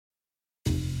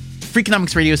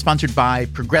Freakonomics Radio is sponsored by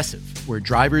Progressive, where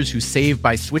drivers who save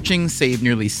by switching save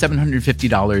nearly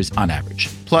 $750 on average.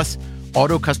 Plus,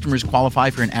 auto customers qualify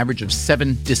for an average of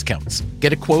 7 discounts.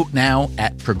 Get a quote now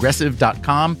at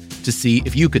Progressive.com to see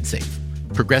if you could save.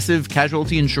 Progressive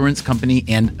Casualty Insurance Company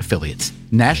and Affiliates.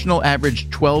 National average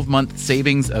 12-month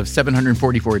savings of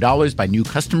 $744 by new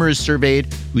customers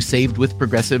surveyed who saved with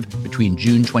Progressive between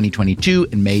June 2022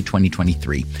 and May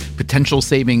 2023. Potential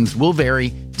savings will vary.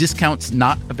 Discounts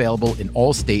not available in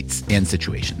all states and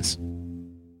situations.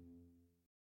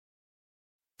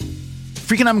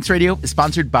 Freakonomics Radio is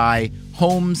sponsored by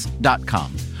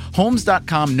Homes.com.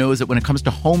 Homes.com knows that when it comes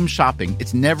to home shopping,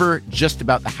 it's never just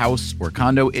about the house or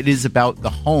condo. It is about the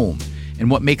home. And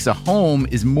what makes a home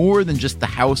is more than just the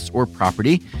house or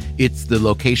property. It's the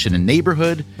location and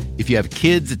neighborhood. If you have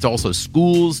kids, it's also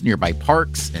schools, nearby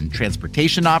parks, and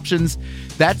transportation options.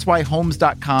 That's why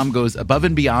Homes.com goes above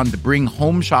and beyond to bring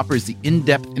home shoppers the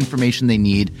in-depth information they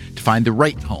need to find the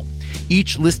right home.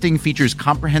 Each listing features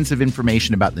comprehensive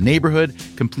information about the neighborhood,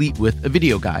 complete with a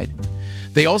video guide.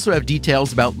 They also have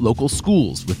details about local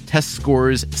schools with test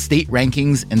scores, state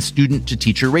rankings, and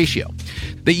student-to-teacher ratio.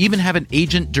 They even have an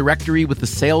agent directory with the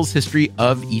sales history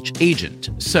of each agent.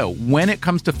 So when it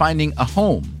comes to finding a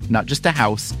home, not just a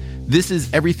house, this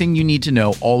is everything you need to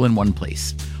know all in one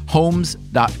place.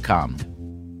 Homes.com.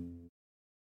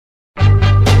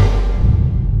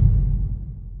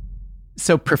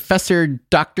 So Professor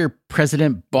Dr.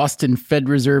 President Boston Fed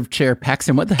Reserve Chair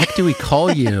Paxson, what the heck do we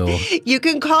call you? You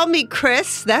can call me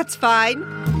Chris. That's fine.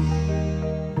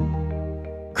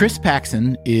 Chris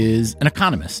Paxson is an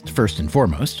economist, first and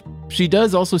foremost. She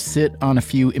does also sit on a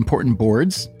few important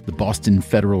boards, the Boston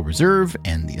Federal Reserve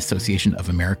and the Association of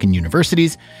American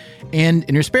Universities. And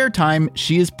in her spare time,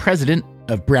 she is president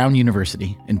of Brown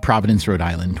University in Providence, Rhode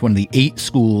Island, one of the 8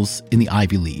 schools in the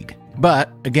Ivy League.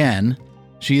 But again,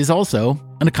 she is also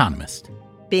an economist.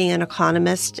 Being an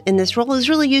economist in this role is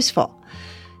really useful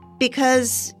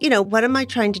because, what am I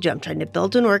trying to do? I'm trying to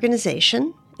build an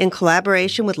organization in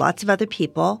collaboration with lots of other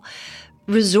people.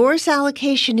 Resource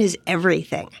allocation is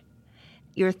everything.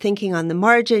 You're thinking on the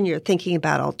margin, you're thinking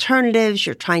about alternatives,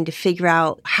 you're trying to figure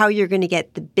out how you're going to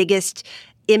get the biggest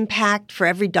impact for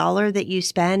every dollar that you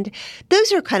spend.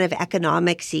 Those are kind of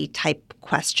economics-y type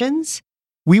questions.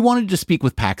 We wanted to speak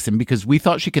with Paxson because we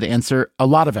thought she could answer a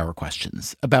lot of our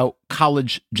questions about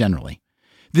college generally.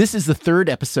 This is the 3rd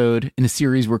episode in a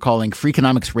series we're calling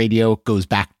Freakonomics Radio Goes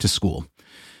Back to School.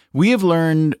 We have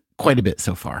learned quite a bit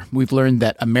so far. We've learned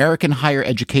that American higher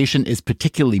education is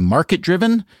particularly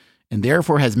market-driven and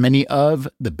therefore has many of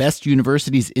the best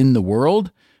universities in the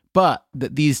world, but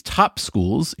that these top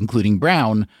schools, including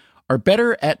Brown, are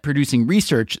better at producing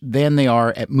research than they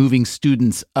are at moving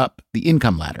students up the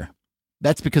income ladder.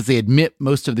 That's because they admit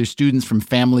most of their students from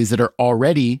families that are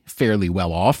already fairly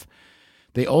well off.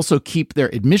 They also keep their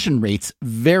admission rates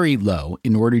very low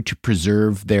in order to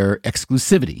preserve their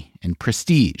exclusivity and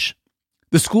prestige.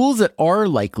 The schools that are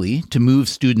likely to move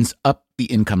students up the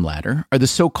income ladder are the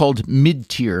so-called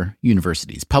mid-tier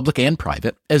universities, public and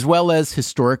private, as well as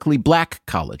historically black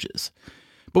colleges.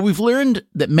 But we've learned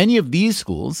that many of these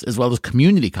schools, as well as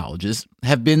community colleges,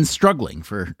 have been struggling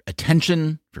for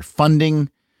attention, for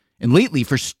funding, and lately,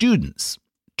 for students.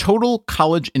 Total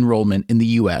college enrollment in the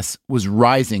U.S. was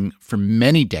rising for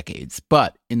many decades,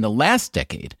 but in the last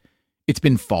decade, it's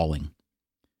been falling.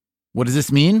 What does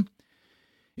this mean?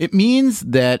 It means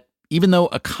that even though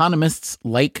economists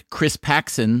like Chris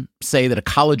Paxson say that a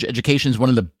college education is one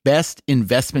of the best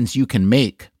investments you can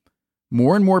make,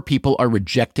 more and more people are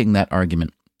rejecting that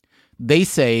argument. They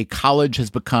say college has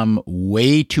become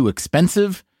way too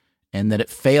expensive and that it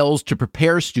fails to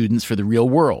prepare students for the real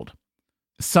world.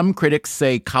 Some critics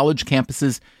say college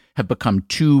campuses have become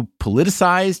too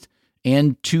politicized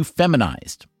and too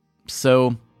feminized.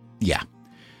 So, yeah,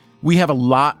 we have a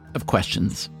lot of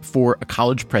questions for a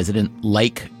college president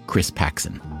like Chris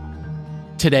Paxson.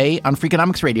 Today on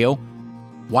Freakonomics Radio,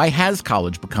 why has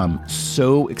college become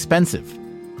so expensive?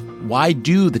 Why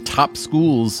do the top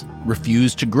schools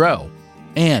refuse to grow?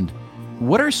 And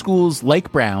what are schools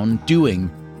like Brown doing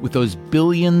with those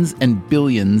billions and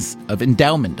billions of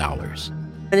endowment dollars?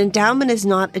 An endowment is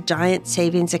not a giant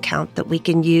savings account that we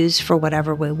can use for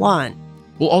whatever we want.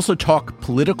 We'll also talk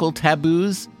political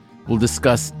taboos. We'll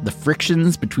discuss the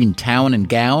frictions between town and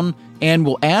gown. And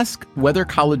we'll ask whether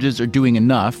colleges are doing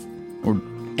enough, or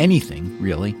anything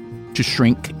really, to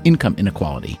shrink income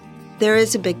inequality. There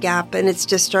is a big gap, and it's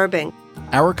disturbing.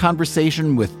 Our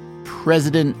conversation with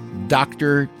President,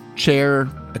 Dr., Chair,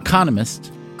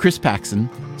 Economist Chris Paxson,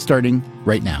 starting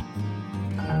right now.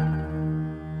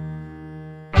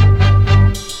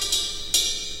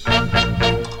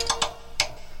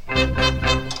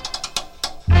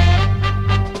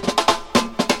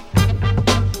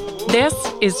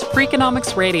 is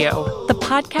Freakonomics Radio, the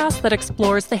podcast that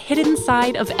explores the hidden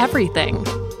side of everything,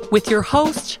 with your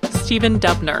host, Stephen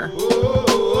Dubner.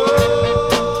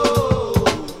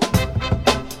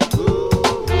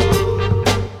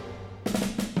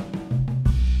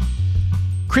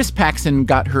 Chris Paxson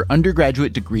got her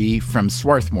undergraduate degree from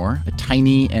Swarthmore, a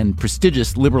tiny and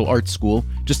prestigious liberal arts school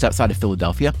just outside of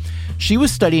Philadelphia. She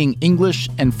was studying English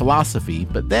and philosophy,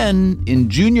 but then in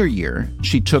junior year,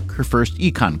 she took her first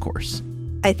econ course.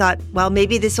 I thought, well,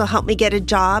 maybe this will help me get a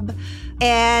job,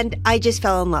 and I just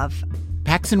fell in love.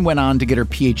 Paxson went on to get her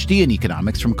PhD in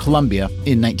economics from Columbia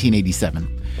in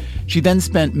 1987. She then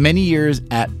spent many years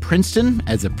at Princeton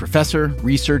as a professor,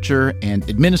 researcher, and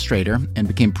administrator, and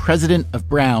became president of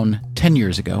Brown 10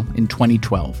 years ago in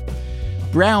 2012.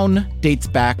 Brown dates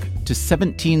back to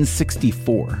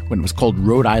 1764, when it was called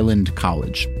Rhode Island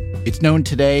College. It's known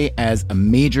today as a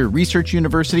major research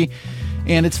university,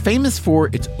 and it's famous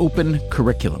for its open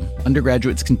curriculum.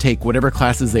 Undergraduates can take whatever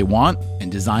classes they want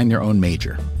and design their own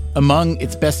major. Among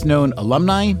its best-known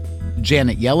alumni,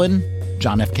 Janet Yellen,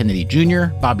 John F. Kennedy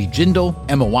Jr., Bobby Jindal,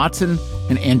 Emma Watson,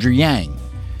 and Andrew Yang.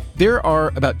 There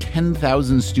are about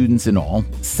 10,000 students in all,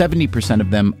 70% of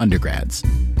them undergrads.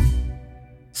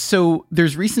 So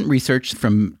there's recent research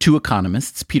from two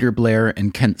economists, Peter Blair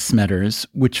and Kent Smetters,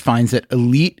 which finds that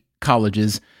elite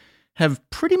colleges have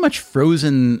pretty much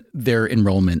frozen their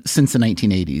enrollment since the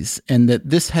 1980s, and that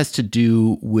this has to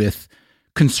do with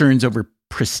concerns over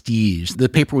prestige. The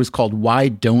paper was called "Why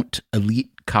Don't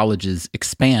Elite Colleges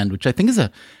Expand?" which I think is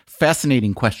a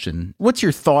fascinating question. What's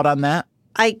your thought on that?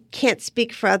 I can't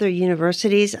speak for other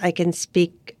universities. I can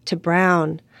speak to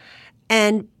Brown.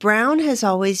 And Brown has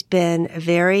always been a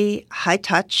very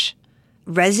high-touch,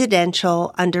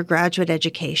 residential undergraduate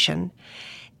education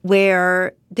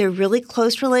where there are really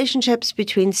close relationships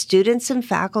between students and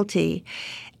faculty.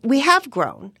 We have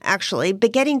grown, actually,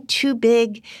 but getting too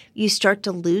big, you start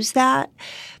to lose that.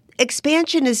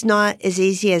 Expansion is not as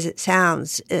easy as it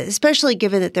sounds, especially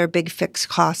given that there are big fixed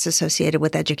costs associated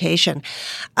with education.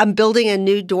 I'm building a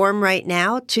new dorm right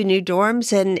now, 2 new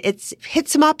dorms, and it's hit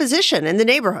some opposition in the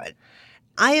neighborhood.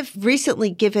 I have recently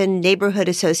given neighborhood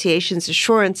associations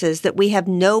assurances that we have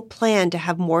no plan to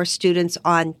have more students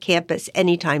on campus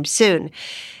anytime soon.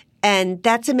 And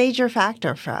that's a major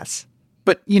factor for us.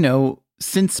 But,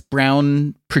 since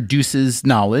Brown produces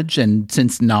knowledge, and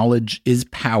since knowledge is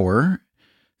power,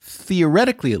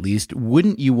 theoretically at least,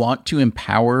 wouldn't you want to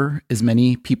empower as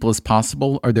many people as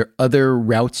possible? Are there other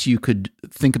routes you could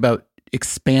think about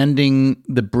expanding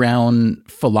the Brown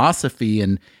philosophy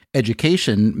and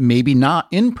education, maybe not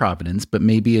in Providence, but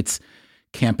maybe it's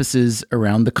campuses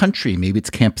around the country, maybe it's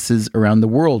campuses around the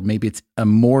world, maybe it's a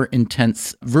more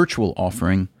intense virtual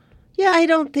offering? Yeah, I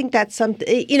don't think that's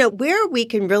something, where we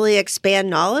can really expand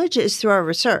knowledge is through our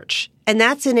research. And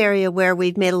that's an area where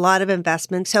we've made a lot of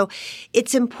investment. So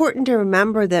it's important to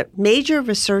remember that major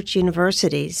research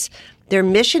universities, their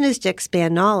mission is to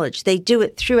expand knowledge. They do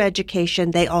it through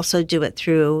education. They also do it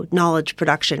through knowledge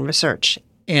production research.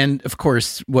 And of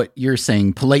course, what you're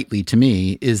saying politely to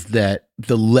me is that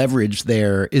the leverage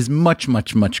there is much,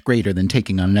 much, much greater than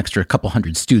taking on an extra couple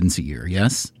hundred students a year,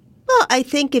 yes? Well, I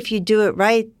think if you do it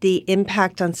right, the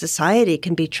impact on society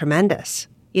can be tremendous.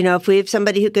 If we have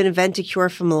somebody who can invent a cure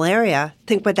for malaria,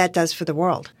 think what that does for the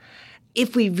world.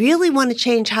 If we really want to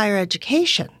change higher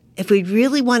education, if we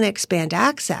really want to expand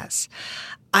access,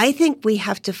 I think we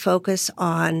have to focus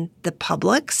on the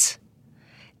publics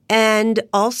and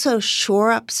also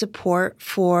shore up support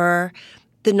for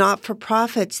the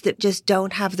not-for-profits that just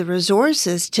don't have the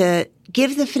resources to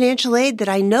give the financial aid that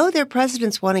I know their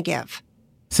presidents want to give.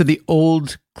 So the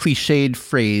old cliched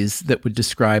phrase that would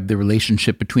describe the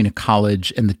relationship between a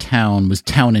college and the town was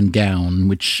town and gown,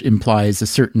 which implies a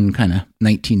certain kind of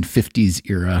 1950s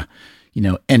era,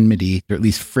 enmity, or at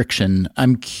least friction.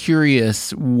 I'm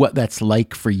curious what that's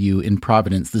like for you in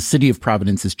Providence. The city of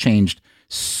Providence has changed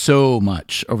so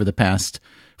much over the past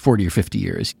 40 or 50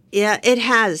 years. Yeah, it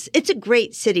has. It's a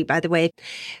great city, by the way.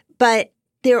 But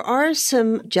there are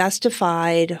some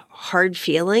justified hard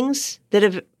feelings that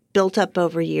have built up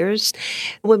over years.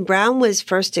 When Brown was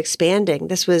first expanding,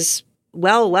 this was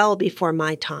well before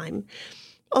my time,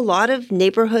 a lot of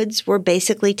neighborhoods were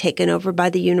basically taken over by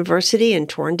the university and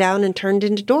torn down and turned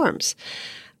into dorms.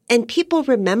 And people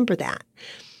remember that.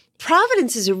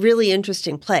 Providence is a really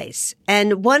interesting place.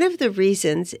 And one of the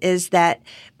reasons is that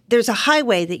there's a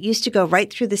highway that used to go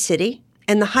right through the city,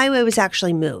 and the highway was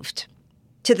actually moved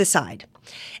to the side.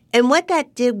 And what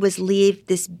that did was leave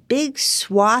this big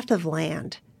swath of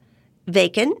land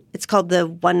vacant. It's called the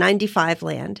 195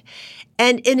 land.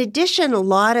 And in addition, a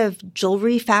lot of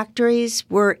jewelry factories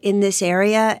were in this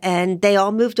area, and they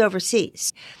all moved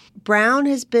overseas. Brown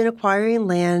has been acquiring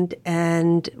land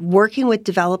and working with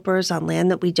developers on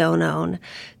land that we don't own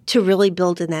to really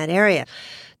build in that area.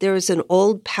 There was an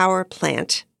old power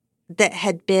plant that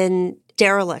had been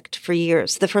derelict for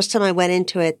years. The first time I went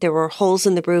into it, there were holes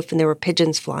in the roof and there were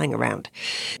pigeons flying around.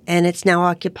 And it's now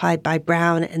occupied by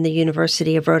Brown and the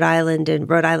University of Rhode Island and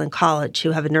Rhode Island College,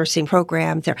 who have a nursing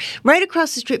program there, right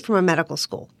across the street from a medical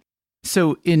school.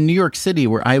 So in New York City,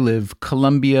 where I live,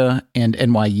 Columbia and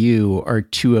NYU are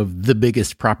two of the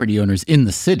biggest property owners in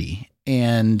the city.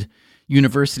 And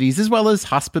universities, as well as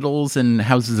hospitals and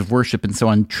houses of worship and so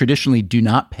on, traditionally do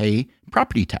not pay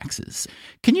property taxes.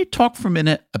 Can you talk for a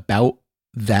minute about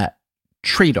that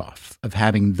trade-off of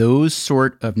having those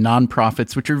sort of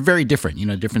nonprofits, which are very different,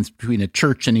 the difference between a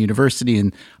church and a university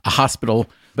and a hospital,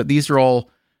 but these are all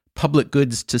public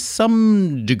goods to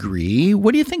some degree.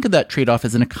 What do you think of that trade-off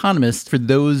as an economist for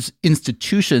those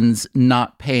institutions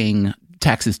not paying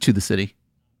taxes to the city?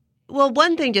 Well,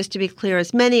 one thing, just to be clear,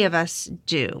 is many of us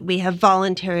do. We have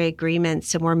voluntary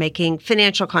agreements and we're making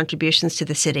financial contributions to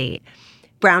the city.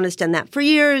 Brown has done that for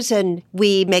years, and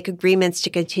we make agreements to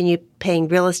continue paying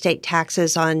real estate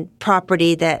taxes on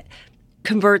property that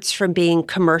converts from being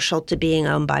commercial to being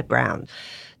owned by Brown.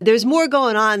 There's more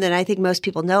going on than I think most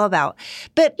people know about.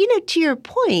 But, to your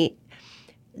point,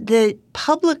 the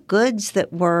public goods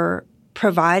that we're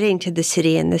providing to the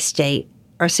city and the state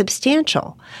are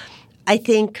substantial. I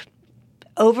think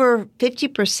over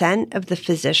 50% of the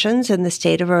physicians in the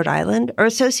state of Rhode Island are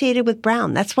associated with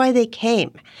Brown. That's why they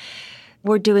came.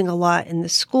 We're doing a lot in the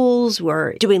schools.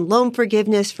 We're doing loan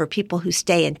forgiveness for people who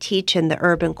stay and teach in the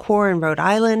urban core in Rhode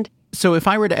Island. So if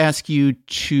I were to ask you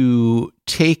to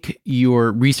take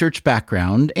your research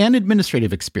background and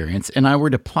administrative experience, and I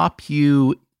were to plop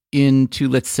you into,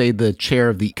 let's say, the chair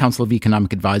of the Council of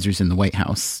Economic Advisors in the White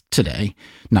House today,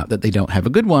 not that they don't have a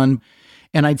good one,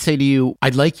 and I'd say to you,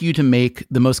 I'd like you to make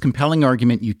the most compelling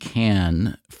argument you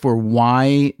can for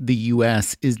why the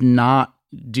U.S. is not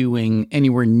doing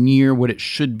anywhere near what it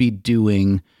should be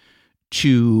doing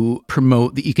to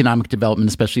promote the economic development,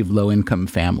 especially of low-income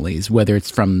families, whether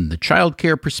it's from the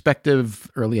childcare perspective,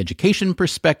 early education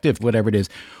perspective, whatever it is.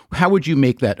 How would you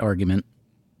make that argument?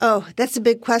 Oh, that's a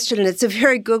big question, and it's a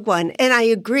very good one. And I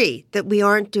agree that we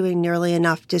aren't doing nearly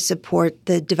enough to support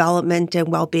the development and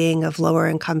well-being of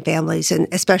lower-income families, and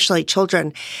especially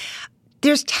children.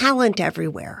 There's talent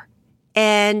everywhere,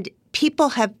 and people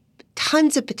have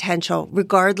tons of potential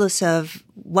regardless of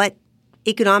what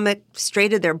economic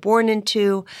strata they're born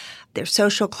into, their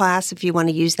social class, if you want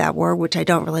to use that word, which I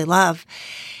don't really love.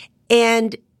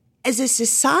 And as a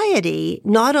society,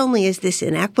 not only is this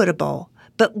inequitable,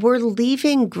 but we're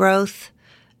leaving growth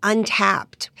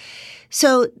untapped.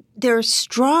 So there are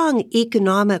strong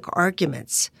economic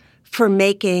arguments for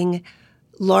making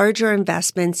larger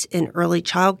investments in early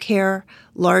childcare,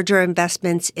 larger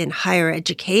investments in higher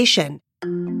education.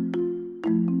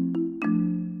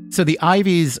 So the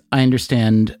Ivies, I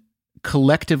understand,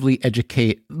 collectively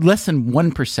educate less than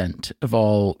 1% of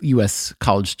all U.S.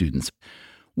 college students.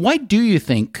 Why do you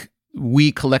think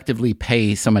we collectively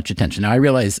pay so much attention? Now, I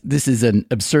realize this is an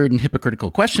absurd and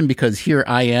hypocritical question because here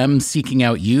I am seeking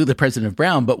out you, the president of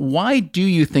Brown, but why do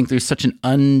you think there's such an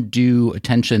undue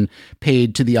attention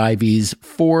paid to the Ivies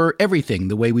for everything?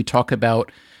 The way we talk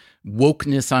about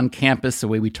wokeness on campus, the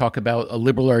way we talk about a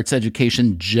liberal arts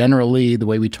education generally, the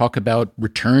way we talk about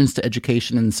returns to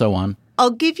education and so on?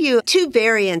 I'll give you two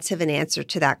variants of an answer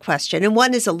to that question. And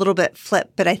one is a little bit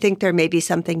flip, but I think there may be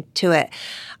something to it.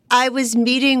 I was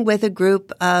meeting with a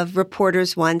group of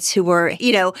reporters once who were,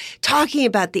 talking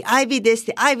about the Ivy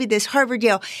this, Harvard,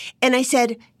 Yale. And I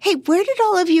said, hey, where did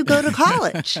all of you go to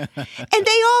college? And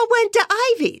they all went to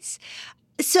Ivies.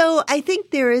 So I think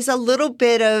there is a little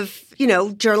bit of,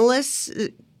 journalists,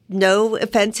 no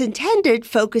offense intended,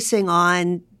 focusing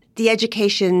on the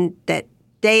education that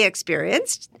they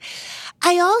experienced.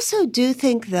 I also do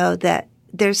think, though, that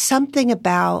there's something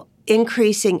about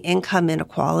increasing income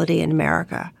inequality in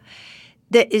America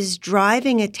that is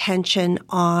driving attention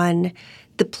on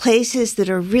the places that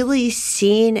are really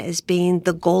seen as being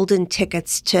the golden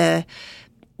tickets to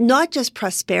not just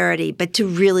prosperity, but to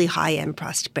really high-end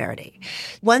prosperity.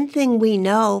 One thing we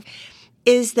know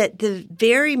is that the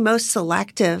very most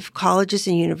selective colleges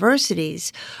and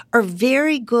universities are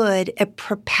very good at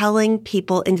propelling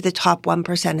people into the top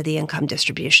 1% of the income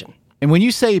distribution. And when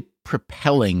you say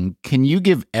propelling, can you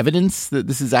give evidence that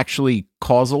this is actually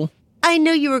causal? I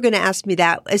knew you were going to ask me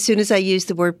that as soon as I used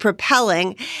the word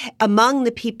propelling. Among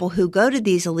the people who go to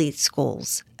these elite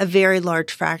schools, a very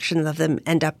large fraction of them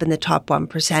end up in the top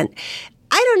 1%.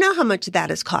 I don't know how much of that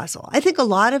is causal. I think a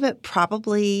lot of it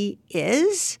probably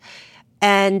is,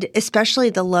 and especially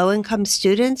the low-income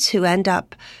students who end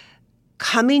up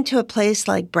coming to a place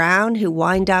like Brown, who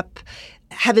wind up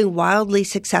having wildly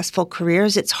successful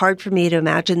careers. It's hard for me to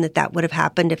imagine that that would have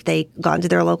happened if they gone to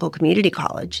their local community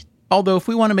college. Although if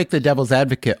we want to make the devil's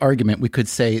advocate argument, we could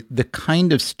say the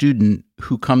kind of student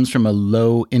who comes from a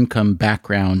low-income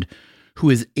background who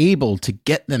is able to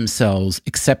get themselves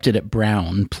accepted at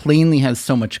Brown plainly has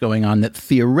so much going on that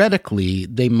theoretically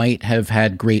they might have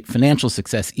had great financial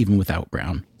success even without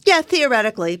Brown. Yeah,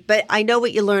 theoretically. But I know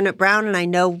what you learn at Brown, and I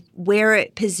know where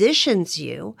it positions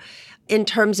you in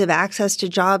terms of access to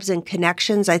jobs and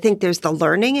connections. I think there's the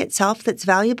learning itself that's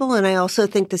valuable, and I also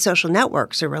think the social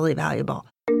networks are really valuable.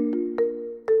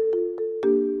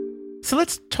 So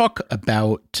let's talk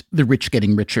about the rich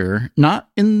getting richer, not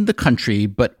in the country,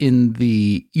 but in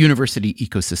the university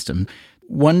ecosystem.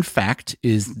 One fact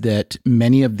is that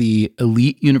many of the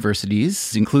elite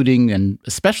universities, including and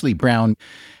especially Brown,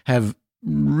 have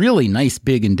really nice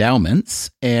big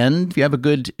endowments. And if you have a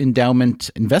good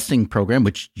endowment investing program,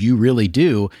 which you really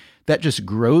do, that just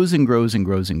grows and grows and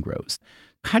grows and grows.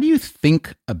 How do you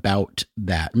think about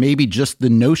that? Maybe just the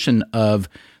notion of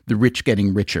the rich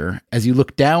getting richer as you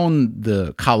look down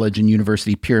the college and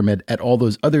university pyramid at all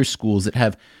those other schools that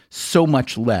have so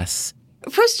much less.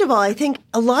 First of all, I think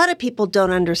a lot of people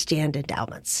don't understand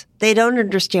endowments. They don't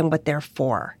understand what they're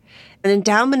for. An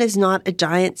endowment is not a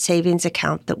giant savings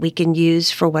account that we can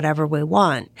use for whatever we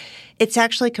want. It's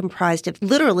actually comprised of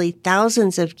literally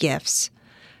thousands of gifts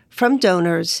from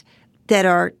donors that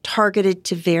are targeted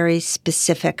to very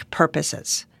specific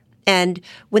purposes. And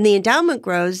when the endowment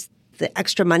grows, the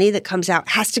extra money that comes out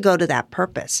has to go to that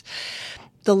purpose.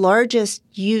 The largest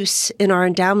use in our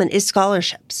endowment is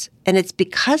scholarships. And it's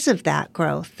because of that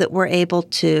growth that we're able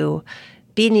to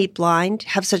be NEET blind,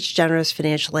 have such generous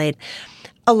financial aid.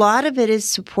 A lot of it is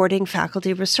supporting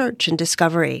faculty research and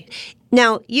discovery.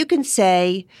 Now, you can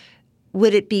say,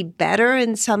 would it be better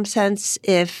in some sense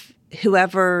if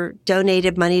whoever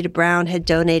donated money to Brown had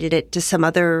donated it to some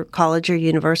other college or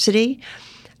university?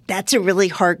 That's a really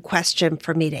hard question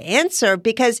for me to answer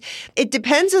because it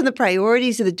depends on the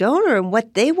priorities of the donor and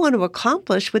what they want to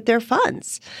accomplish with their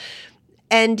funds.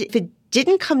 And if it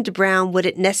didn't come to Brown, would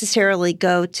it necessarily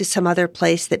go to some other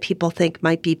place that people think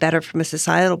might be better from a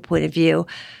societal point of view?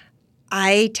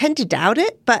 I tend to doubt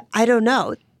it, but I don't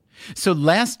know. So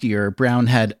last year, Brown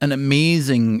had an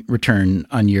amazing return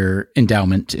on your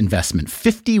endowment investment,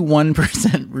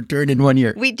 51% return in 1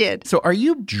 year. We did. So are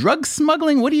you drug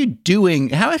smuggling? What are you doing?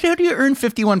 How do you earn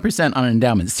 51% on an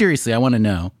endowment? Seriously, I want to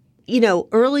know. You know,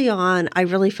 early on, I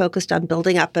really focused on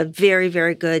building up a very,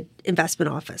 very good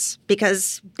investment office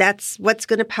because that's what's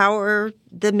going to power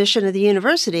the mission of the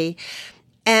university.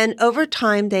 And over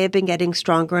time, they have been getting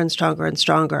stronger and stronger and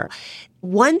stronger.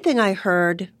 One thing I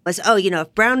heard was,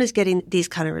 if Brown is getting these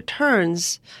kind of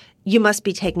returns, you must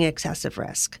be taking excessive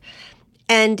risk.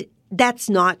 And that's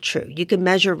not true. You can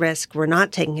measure risk. We're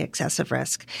not taking excessive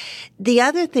risk. The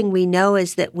other thing we know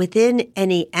is that within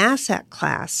any asset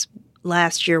class,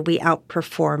 last year we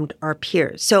outperformed our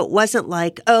peers. So it wasn't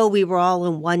like, we were all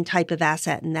in one type of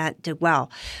asset and that did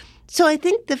well. So I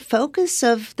think the focus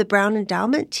of the Brown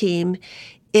Endowment team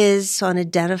is on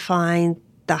identifying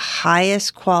the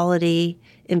highest quality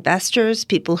investors,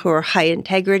 people who are high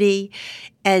integrity,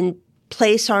 and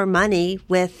place our money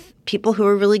with people who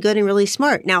are really good and really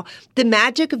smart. Now, the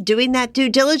magic of doing that due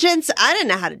diligence, I don't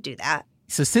know how to do that.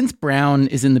 So since Brown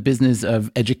is in the business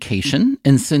of education,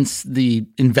 and since the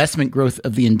investment growth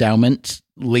of the endowment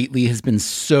lately has been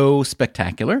so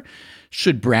spectacular,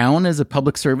 should Brown, as a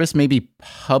public service, maybe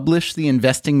publish the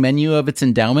investing menu of its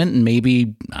endowment and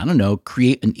maybe,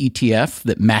 create an ETF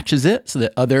that matches it so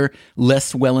that other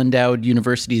less well-endowed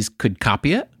universities could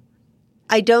copy it?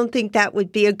 I don't think that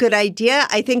would be a good idea.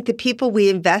 I think the people we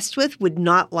invest with would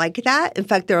not like that. In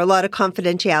fact, there are a lot of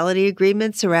confidentiality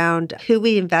agreements around who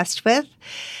we invest with.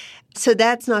 So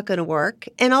that's not going to work.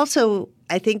 And also,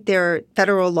 I think there are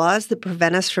federal laws that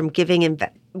prevent us from giving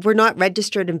we're not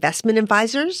registered investment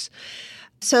advisors.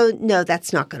 So no,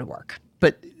 that's not going to work.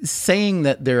 But saying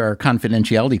that there are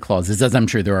confidentiality clauses, as I'm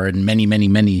sure there are in many, many,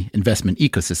 many investment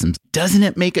ecosystems, doesn't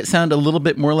it make it sound a little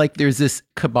bit more like there's this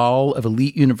cabal of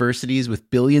elite universities with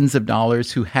billions of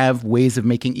dollars who have ways of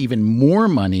making even more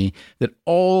money that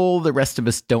all the rest of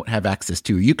us don't have access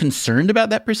to? Are you concerned about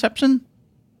that perception?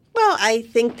 Well, I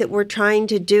think that we're trying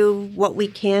to do what we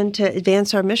can to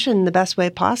advance our mission in the best way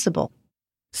possible.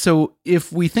 So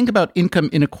if we think about income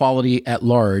inequality at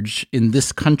large in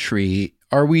this country,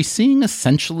 are we seeing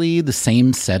essentially the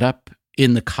same setup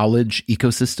in the college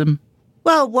ecosystem?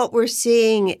 Well, what we're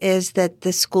seeing is that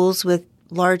the schools with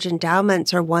large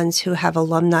endowments are ones who have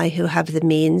alumni who have the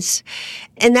means.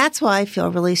 And that's why I feel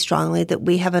really strongly that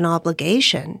we have an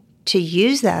obligation to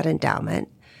use that endowment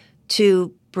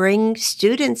to bring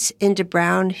students into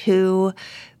Brown who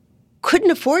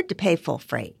couldn't afford to pay full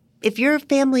freight. If your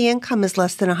family income is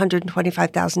less than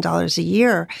 $125,000 a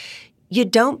year, you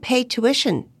don't pay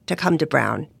tuition to come to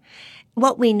Brown.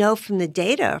 What we know from the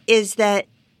data is that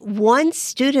once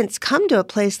students come to a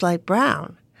place like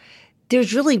Brown,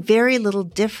 there's really very little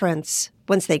difference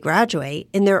once they graduate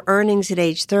in their earnings at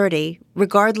age 30,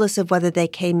 regardless of whether they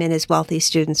came in as wealthy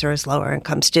students or as lower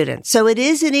income students. So it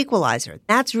is an equalizer.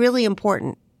 That's really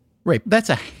important. Right. That's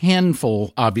a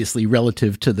handful, obviously,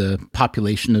 relative to the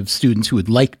population of students who would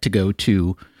like to go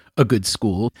to a good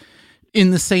school.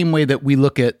 In the same way that we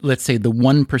look at, let's say, the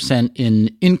 1%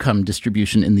 in income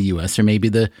distribution in the U.S., or maybe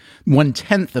the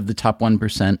 1/10 of the top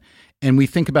 1%, and we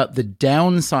think about the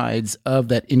downsides of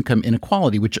that income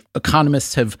inequality, which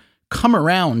economists have come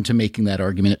around to making that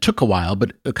argument. It took a while,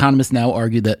 but economists now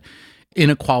argue that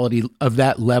inequality of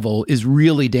that level is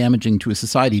really damaging to a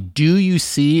society. Do you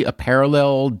see a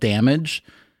parallel damage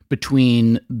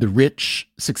between the rich,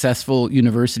 successful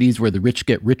universities where the rich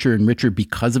get richer and richer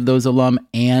because of those alum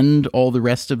and all the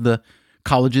rest of the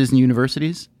colleges and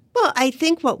universities? Well, I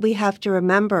think what we have to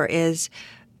remember is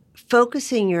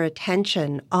focusing your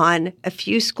attention on a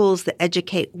few schools that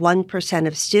educate 1%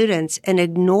 of students and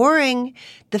ignoring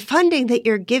the funding that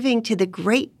you're giving to the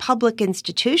great public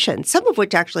institutions, some of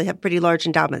which actually have pretty large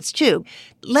endowments too.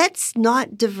 Let's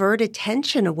not divert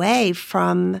attention away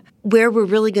from where we're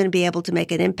really going to be able to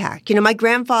make an impact. You know, my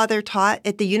grandfather taught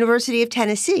at the University of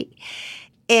Tennessee,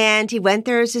 and he went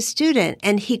there as a student,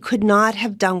 and he could not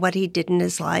have done what he did in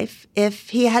his life if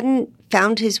he hadn't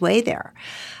found his way there.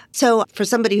 So for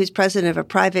somebody who's president of a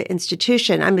private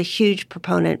institution, I'm a huge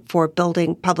proponent for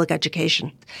building public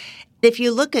education. If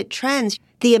you look at trends,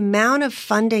 the amount of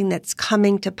funding that's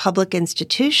coming to public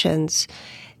institutions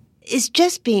is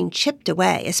just being chipped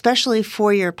away, especially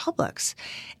four-year publics.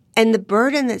 And the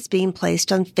burden that's being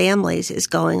placed on families is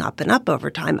going up and up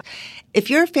over time. If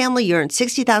you're a family, you earn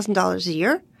 $60,000 a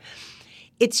year,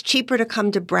 it's cheaper to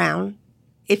come to Brown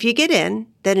if you get in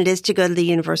than it is to go to the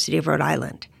University of Rhode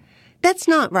Island. That's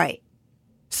not right.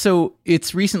 So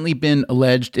it's recently been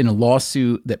alleged in a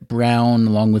lawsuit that Brown,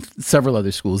 along with several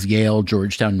other schools, Yale,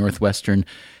 Georgetown, Northwestern,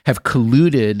 have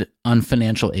colluded on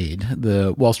financial aid.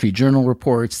 The Wall Street Journal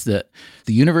reports that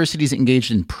the universities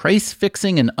engaged in price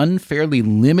fixing and unfairly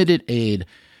limited aid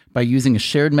by using a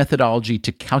shared methodology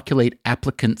to calculate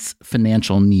applicants'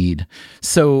 financial need.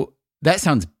 So that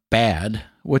sounds bad.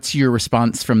 What's your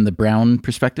response from the Brown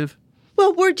perspective?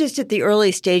 Well, we're just at the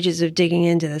early stages of digging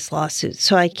into this lawsuit,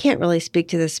 so I can't really speak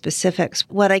to the specifics.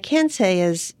 What I can say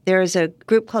is there is a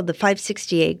group called the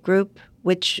 568 Group,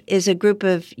 which is a group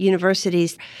of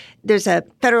universities. There's a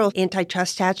federal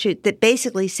antitrust statute that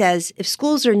basically says if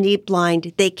schools are need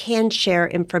blind, they can share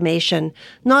information,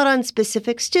 not on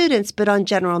specific students, but on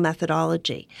general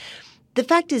methodology. The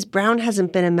fact is, Brown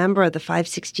hasn't been a member of the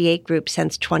 568 Group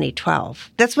since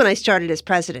 2012. That's when I started as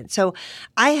president. So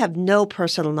I have no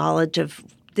personal knowledge of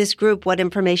this group, what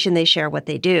information they share, what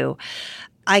they do.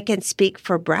 I can speak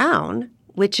for Brown,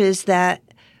 which is that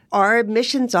our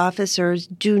admissions officers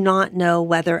do not know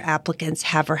whether applicants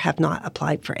have or have not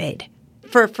applied for aid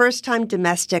for first-time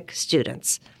domestic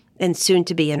students and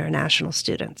soon-to-be international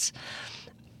students.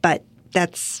 But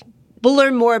we'll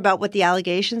learn more about what the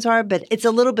allegations are, but it's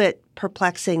a little bit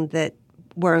perplexing that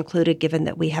we're included given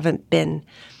that we haven't been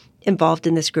involved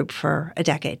in this group for a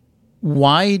decade.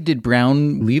 Why did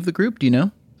Brown leave the group? Do you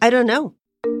know? I don't know.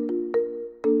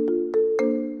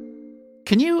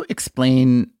 Can you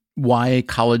explain why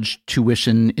college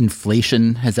tuition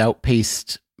inflation has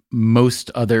outpaced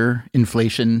most other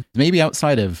inflation, maybe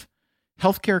outside of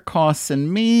healthcare costs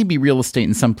and maybe real estate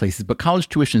in some places, but college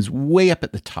tuition is way up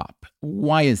at the top?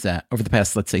 Why is that over the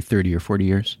past, let's say, 30 or 40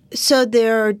 years? So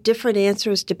there are different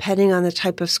answers depending on the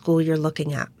type of school you're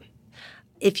looking at.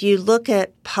 If you look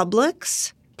at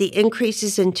publics, the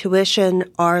increases in tuition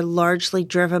are largely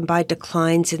driven by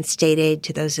declines in state aid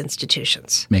to those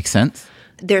institutions. Makes sense.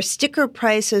 Their sticker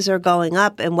prices are going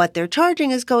up and what they're charging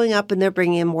is going up, and they're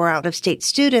bringing in more out-of-state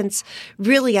students,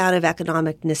 really out of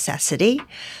economic necessity.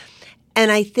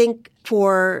 And I think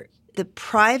for the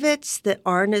privates that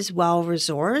aren't as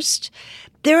well-resourced,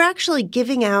 they're actually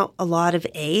giving out a lot of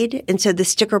aid. And so the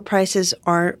sticker prices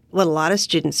aren't what a lot of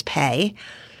students pay.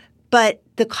 But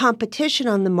the competition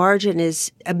on the margin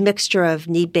is a mixture of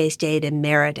need-based aid and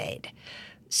merit aid.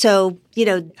 So,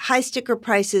 high sticker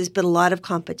prices, but a lot of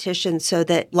competition so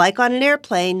that, like on an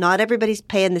airplane, not everybody's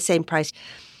paying the same price.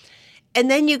 And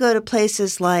then you go to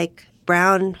places like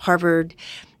Brown, Harvard.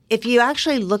 If you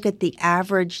actually look at the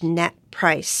average net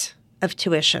price of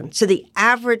tuition, so the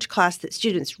average cost that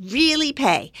students really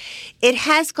pay, it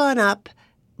has gone up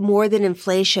more than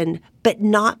inflation, but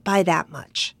not by that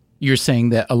much. You're saying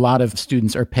that a lot of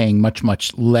students are paying much,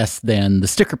 much less than the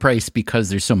sticker price because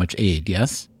there's so much aid,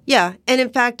 yes? Yeah. And in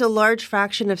fact, a large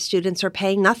fraction of students are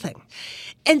paying nothing.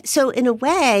 And so in a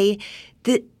way,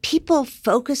 the people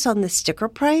focus on the sticker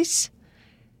price.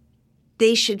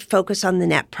 They should focus on the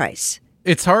net price.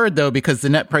 It's hard, though, because the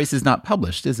net price is not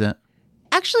published, is it?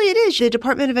 Actually, it is. The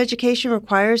Department of Education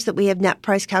requires that we have net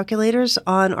price calculators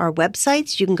on our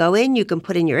websites. You can go in, you can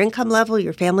put in your income level,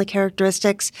 your family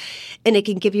characteristics, and it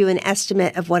can give you an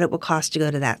estimate of what it will cost to go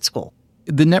to that school.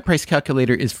 The net price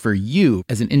calculator is for you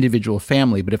as an individual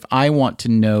family, but if I want to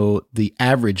know the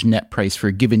average net price for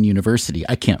a given university,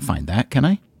 I can't find that, can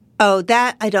I? Oh,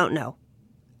 that I don't know.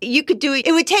 You could do it.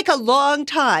 It would take a long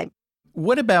time.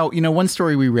 What about, one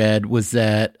story we read was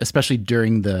that, especially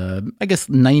during the,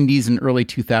 90s and early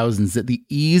 2000s, that the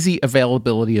easy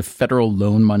availability of federal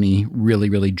loan money really,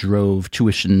 really drove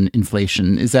tuition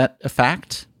inflation. Is that a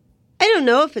fact? I don't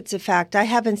know if it's a fact. I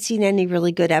haven't seen any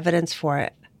really good evidence for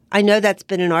it. I know that's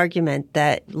been an argument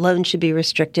that loans should be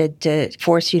restricted to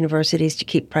force universities to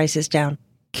keep prices down.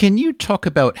 Can you talk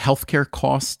about healthcare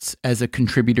costs as a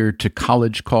contributor to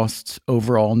college costs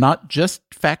overall, not just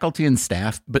faculty and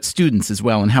staff, but students as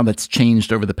well, and how that's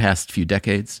changed over the past few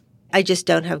decades? I just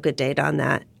don't have good data on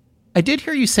that. I did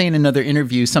hear you say in another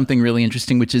interview something really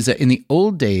interesting, which is that in the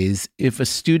old days, if a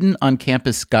student on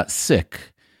campus got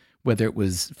sick, whether it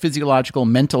was physiological,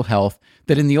 mental health,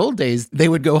 that in the old days, they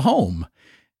would go home.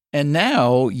 And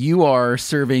now you are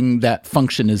serving that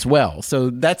function as well. So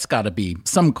that's got to be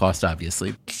some cost,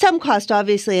 obviously. Some cost,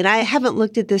 obviously. And I haven't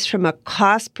looked at this from a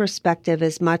cost perspective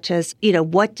as much as,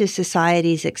 what do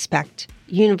societies expect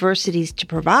universities to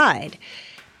provide?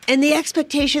 And the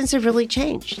expectations have really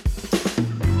changed.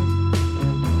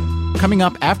 Coming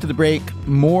up after the break,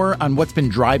 more on what's been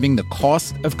driving the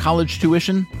cost of college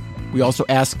tuition. We also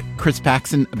ask Chris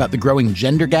Paxson about the growing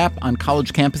gender gap on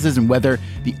college campuses and whether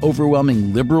the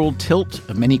overwhelming liberal tilt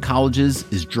of many colleges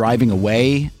is driving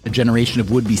away a generation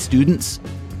of would-be students.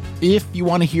 If you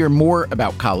want to hear more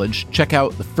about college, check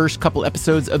out the first couple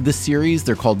episodes of this series.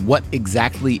 They're called What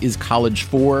Exactly is College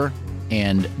For?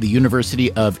 And the University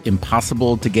of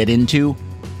Impossible to Get Into,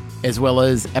 as well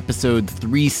as episode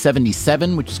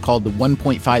 377, which is called The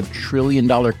 $1.5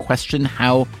 Trillion Question,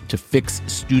 How to Fix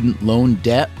Student Loan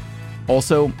Debt.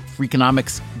 Also,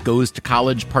 Freakonomics Goes to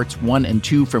College, Parts 1 and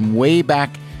 2 from way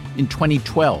back in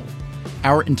 2012.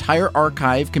 Our entire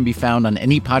archive can be found on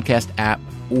any podcast app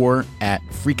or at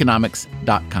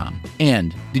Freakonomics.com.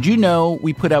 And did you know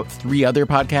we put out 3 other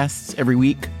podcasts every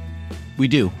week? We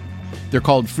do. They're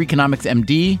called Freakonomics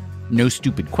MD, No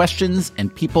Stupid Questions,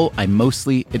 and People I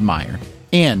Mostly Admire.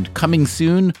 And coming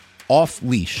soon, Off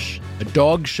Leash, a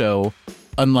dog show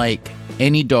unlike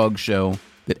any dog show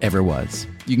that ever was.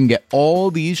 You can get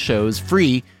all these shows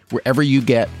free wherever you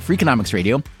get Freakonomics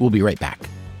Radio. We'll be right back.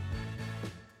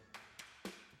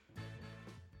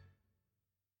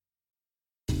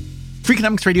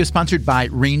 Freakonomics Radio is sponsored by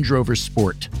Range Rover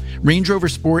Sport. Range Rover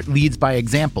Sport leads by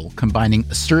example, combining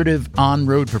assertive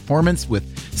on-road performance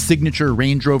with signature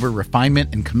Range Rover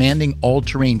refinement and commanding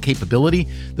all-terrain capability.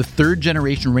 The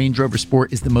third-generation Range Rover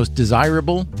Sport is the most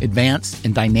desirable, advanced,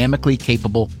 and dynamically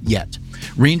capable yet.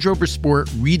 Range Rover Sport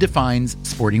redefines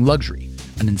sporting luxury,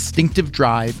 an instinctive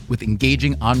drive with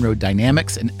engaging on-road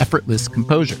dynamics and effortless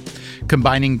composure.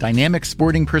 Combining dynamic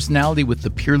sporting personality with the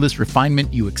peerless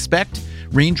refinement you expect,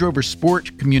 Range Rover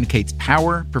Sport communicates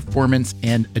power, performance,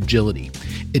 and agility.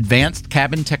 Advanced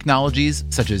cabin technologies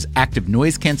such as active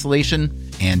noise cancellation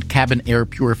and cabin air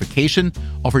purification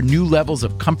offer new levels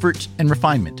of comfort and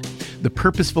refinement. The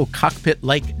purposeful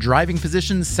cockpit-like driving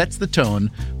position sets the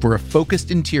tone for a focused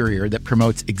interior that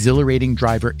promotes exhilarating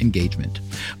driver engagement.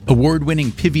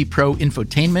 Award-winning Pivi Pro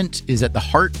infotainment is at the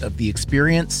heart of the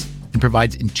experience and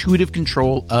provides intuitive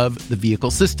control of the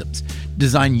vehicle systems.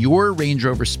 Design your Range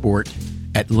Rover Sport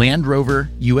at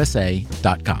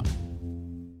LandRoverUSA.com.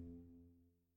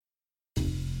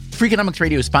 Freakonomics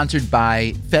Radio is sponsored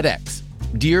by FedEx.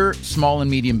 Dear small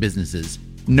and medium businesses,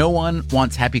 no one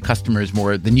wants happy customers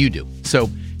more than you do. So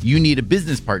you need a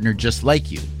business partner just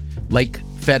like you, like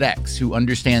FedEx, who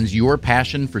understands your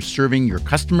passion for serving your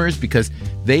customers because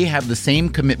they have the same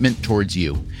commitment towards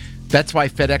you. That's why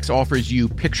FedEx offers you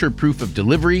picture proof of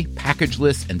delivery,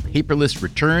 packageless and paperless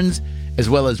returns, as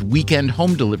well as weekend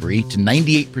home delivery to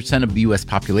 98% of the U.S.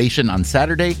 population on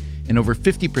Saturday and over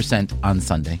 50% on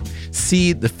Sunday.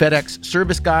 See the FedEx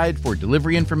service guide for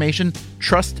delivery information.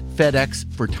 Trust FedEx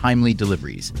for timely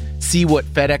deliveries. See what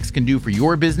FedEx can do for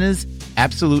your business.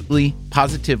 Absolutely,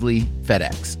 positively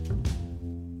FedEx.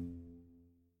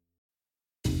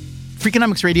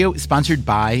 Freakonomics Radio is sponsored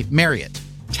by Marriott.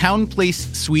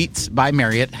 TownePlace Suites by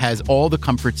Marriott has all the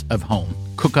comforts of home.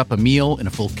 Cook up a meal in a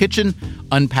full kitchen,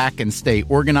 unpack and stay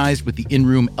organized with the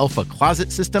in-room Elfa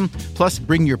closet system, plus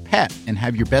bring your pet and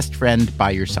have your best friend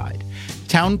by your side.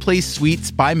 TownePlace Suites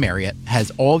by Marriott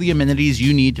has all the amenities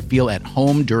you need to feel at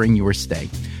home during your stay.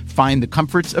 Find the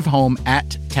comforts of home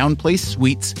at TownePlace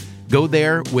Suites. Go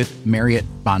there with Marriott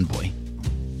Bonvoy.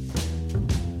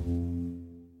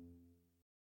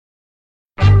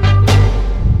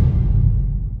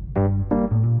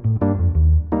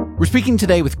 We're speaking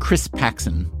today with Chris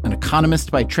Paxson, an economist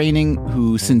by training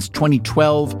who since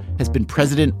 2012 has been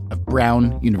president of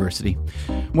Brown University.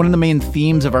 One of the main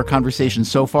themes of our conversation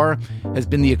so far has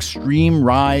been the extreme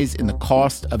rise in the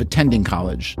cost of attending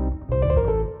college.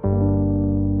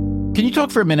 Can you talk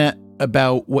for a minute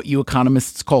about what you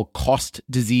economists call cost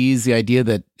disease, the idea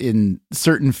that in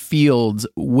certain fields,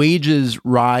 wages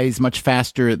rise much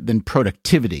faster than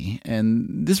productivity?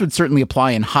 And this would certainly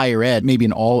apply in higher ed, maybe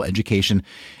in all education.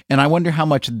 And I wonder how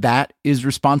much that is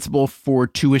responsible for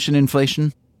tuition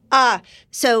inflation.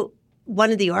 So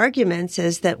one of the arguments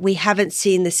is that we haven't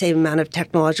seen the same amount of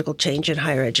technological change in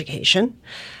higher education.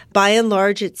 By and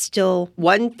large, it's still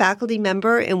one faculty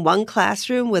member in one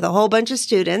classroom with a whole bunch of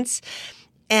students.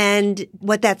 And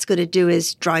what that's going to do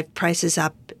is drive prices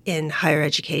up in higher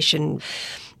education.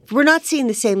 We're not seeing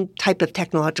the same type of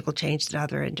technological change that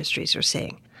other industries are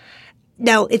seeing.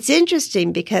 Now, it's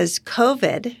interesting because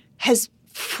COVID has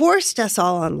forced us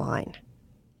all online.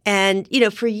 And,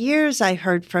 for years I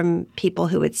heard from people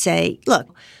who would say,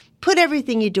 look, put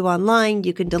everything you do online.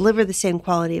 You can deliver the same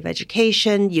quality of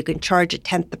education. You can charge a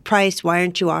tenth the price. Why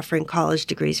aren't you offering college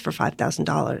degrees for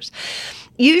 $5,000?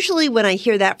 Usually when I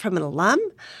hear that from an alum,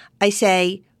 I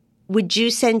say, would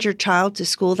you send your child to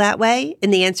school that way?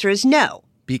 And the answer is no.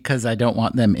 Because I don't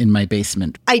want them in my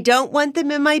basement. I don't want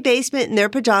them in my basement in their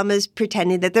pajamas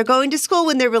pretending that they're going to school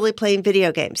when they're really playing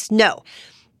video games. No.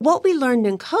 What we learned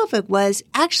in COVID was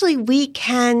actually we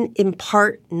can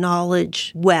impart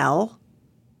knowledge well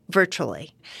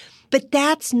virtually. But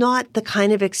that's not the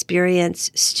kind of experience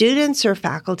students or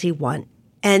faculty want.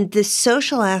 And the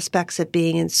social aspects of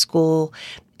being in school,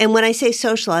 and when I say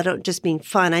social, I don't just mean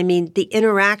fun. I mean the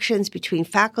interactions between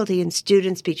faculty and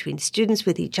students, between students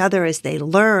with each other as they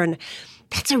learn,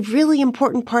 that's a really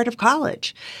important part of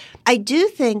college. I do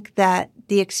think that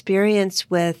the experience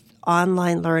with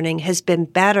online learning has been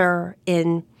better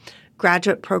in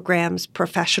graduate programs,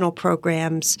 professional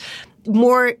programs,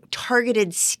 more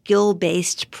targeted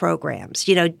skill-based programs.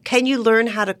 Can you learn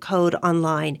how to code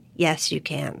online? Yes, you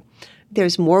can.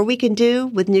 There's more we can do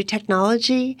with new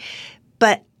technology,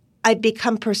 but I've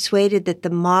become persuaded that the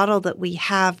model that we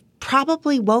have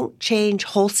probably won't change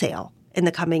wholesale in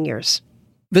the coming years.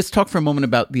 Let's talk for a moment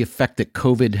about the effect that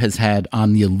COVID has had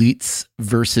on the elites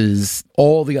versus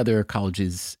all the other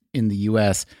colleges in the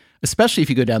U.S., especially if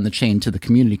you go down the chain to the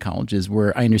community colleges,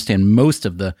 where I understand most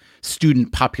of the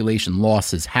student population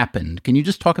loss has happened. Can you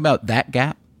just talk about that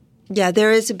gap? Yeah,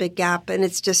 there is a big gap, and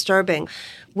it's disturbing.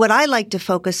 What I like to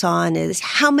focus on is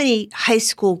how many high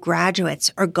school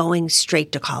graduates are going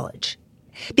straight to college.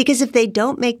 Because if they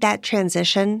don't make that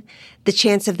transition, the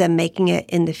chance of them making it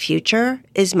in the future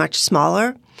is much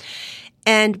smaller.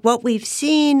 And what we've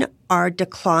seen are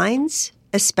declines,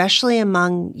 especially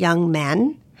among young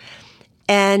men,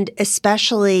 and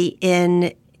especially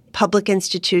in public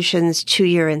institutions,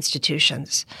 two-year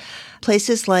institutions.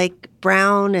 Places like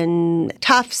Brown and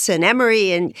Tufts and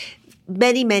Emory and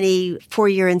many, many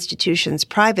four-year institutions,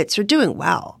 privates, are doing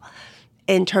well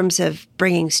in terms of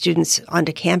bringing students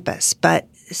onto campus. But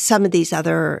some of these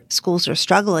other schools are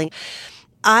struggling.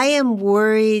 I am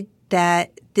worried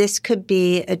that this could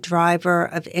be a driver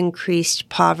of increased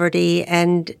poverty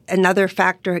and another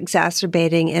factor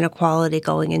exacerbating inequality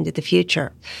going into the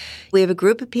future. We have a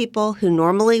group of people who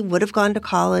normally would have gone to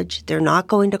college. They're not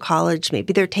going to college.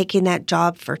 Maybe they're taking that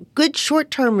job for good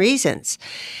short-term reasons.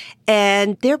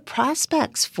 And their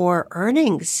prospects for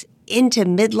earnings into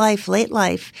midlife, late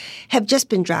life have just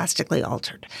been drastically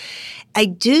altered. I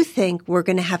do think we're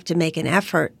going to have to make an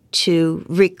effort to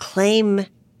reclaim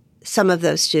some of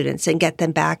those students and get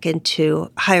them back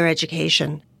into higher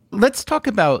education. Let's talk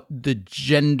about the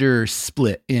gender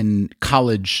split in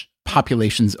college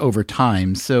populations over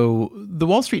time. So the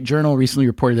Wall Street Journal recently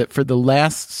reported that for the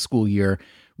last school year,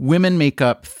 women make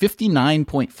up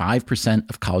 59.5%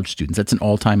 of college students. That's an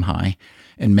all-time high.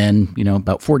 And men,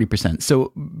 about 40%.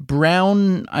 So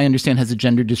Brown, I understand, has a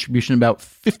gender distribution about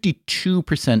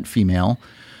 52% female.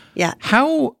 Yeah.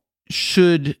 How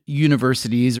should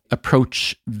universities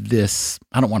approach this?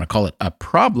 I don't want to call it a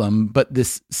problem, but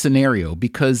this scenario,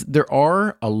 because there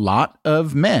are a lot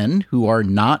of men who are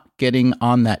not getting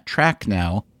on that track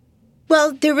now.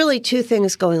 Well, there are really two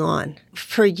things going on.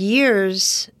 For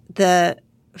years, the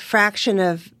fraction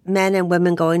of men and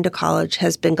women going to college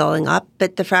has been going up,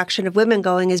 but the fraction of women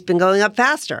going has been going up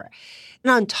faster.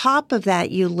 And on top of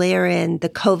that, you layer in the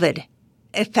COVID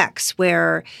effects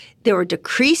where there were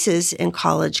decreases in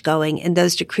college going, and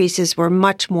those decreases were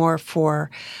much more for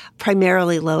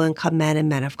primarily low-income men and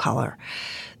men of color.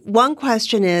 One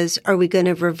question is, are we going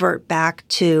to revert back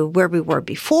to where we were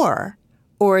before?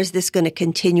 Or is this going to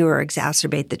continue or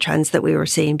exacerbate the trends that we were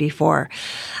seeing before?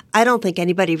 I don't think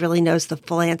anybody really knows the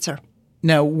full answer.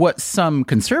 Now, what some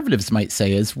conservatives might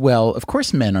say is, well, of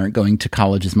course men aren't going to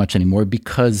college as much anymore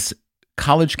because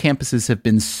college campuses have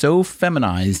been so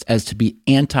feminized as to be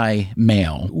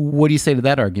anti-male. What do you say to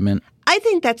that argument? I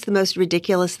think that's the most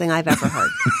ridiculous thing I've ever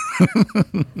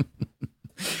heard.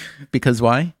 Because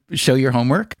why? Show your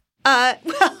homework?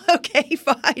 Well, okay,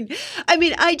 fine. I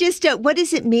mean, I just don't. What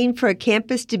does it mean for a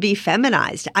campus to be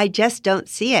feminized? I just don't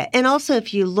see it. And also,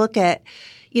 if you look at,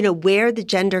 where the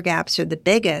gender gaps are the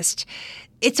biggest,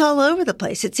 it's all over the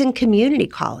place. It's in community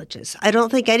colleges. I don't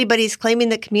think anybody's claiming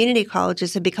that community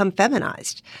colleges have become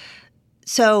feminized.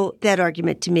 So that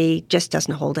argument to me just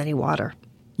doesn't hold any water.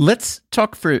 Let's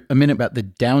talk for a minute about the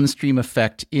downstream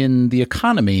effect in the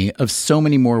economy of so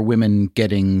many more women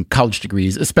getting college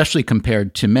degrees, especially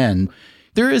compared to men.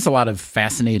 There is a lot of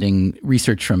fascinating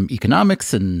research from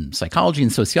economics and psychology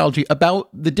and sociology about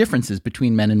the differences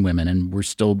between men and women, and we're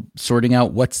still sorting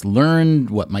out what's learned,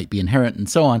 what might be inherent, and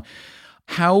so on.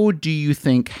 How do you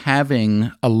think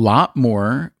having a lot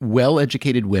more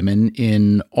well-educated women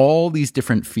in all these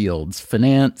different fields,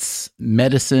 finance,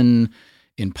 medicine,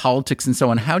 in politics and so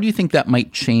on, how do you think that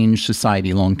might change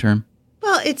society long-term?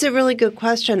 Well, it's a really good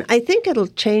question. I think it'll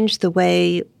change the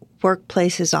way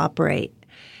workplaces operate.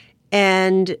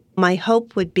 And my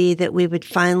hope would be that we would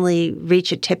finally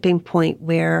reach a tipping point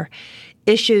where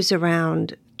issues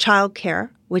around childcare,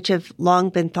 which have long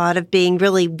been thought of being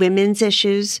really women's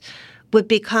issues, would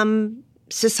become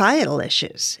societal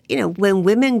issues. When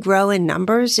women grow in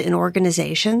numbers in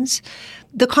organizations,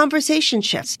 the conversation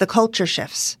shifts, the culture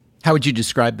shifts. How would you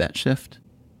describe that shift?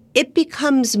 It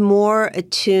becomes more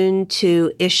attuned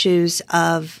to issues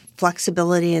of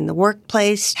flexibility in the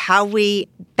workplace, how we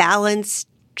balance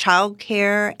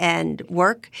childcare and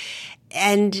work,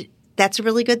 and that's a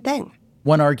really good thing.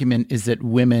 One argument is that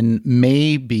women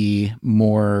may be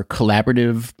more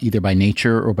collaborative, either by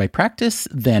nature or by practice,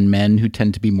 than men who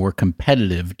tend to be more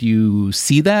competitive. Do you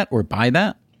see that or buy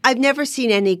that? I've never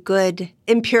seen any good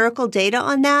empirical data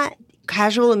on that.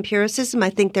 Casual empiricism, I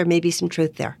think there may be some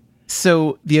truth there.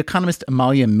 So the economist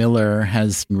Amalia Miller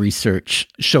has research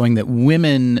showing that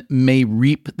women may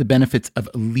reap the benefits of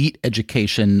elite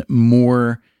education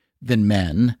more than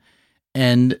men.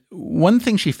 And one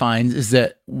thing she finds is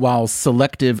that while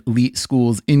selective elite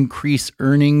schools increase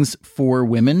earnings for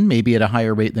women, maybe at a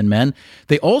higher rate than men,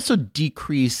 they also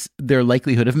decrease their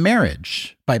likelihood of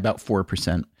marriage by about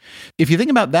 4%. If you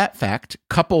think about that fact,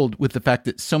 coupled with the fact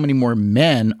that so many more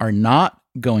men are not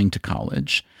going to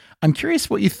college, I'm curious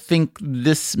what you think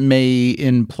this may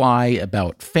imply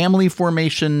about family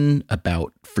formation,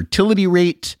 about fertility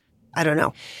rate. I don't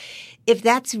know. If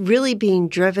that's really being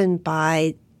driven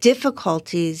by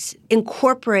difficulties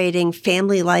incorporating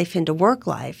family life into work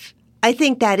life, I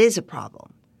think that is a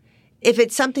problem. If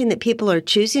it's something that people are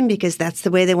choosing because that's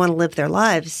the way they want to live their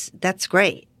lives, that's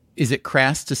great. Is it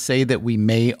crass to say that we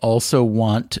may also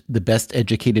want the best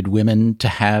educated women to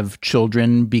have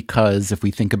children because if we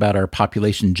think about our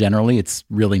population generally, it's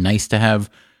really nice to have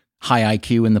high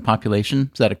IQ in the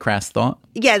population? Is that a crass thought?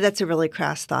 Yeah, that's a really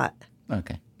crass thought.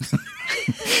 Okay.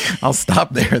 I'll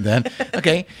stop there then.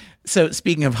 Okay. So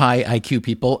speaking of high IQ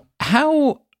people,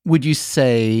 how would you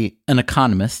say an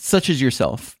economist such as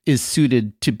yourself is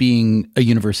suited to being a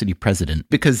university president?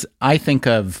 Because I think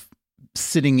of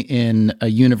sitting in a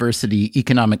university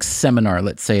economics seminar,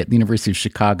 let's say at the University of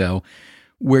Chicago,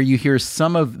 where you hear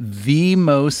some of the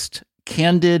most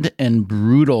candid and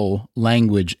brutal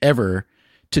language ever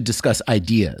to discuss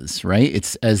ideas, right?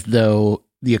 It's as though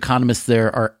the economists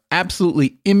there are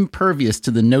absolutely impervious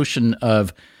to the notion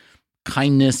of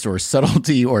kindness or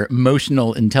subtlety or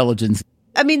emotional intelligence.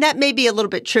 I mean, that may be a little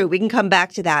bit true. We can come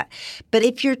back to that. But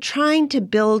if you're trying to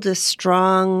build a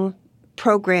strong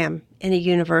program in a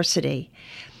university,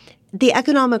 the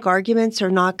economic arguments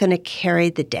are not going to carry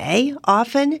the day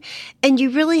often. And you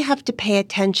really have to pay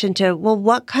attention to, well,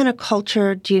 what kind of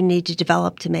culture do you need to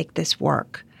develop to make this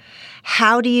work?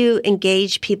 How do you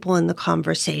engage people in the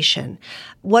conversation?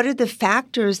 What are the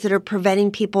factors that are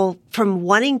preventing people from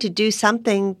wanting to do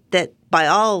something that by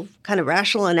all kind of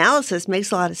rational analysis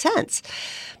makes a lot of sense?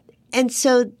 And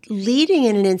so leading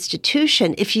in an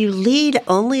institution, if you lead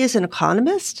only as an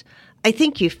economist, I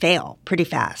think you fail pretty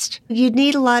fast. You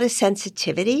need a lot of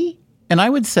sensitivity. And I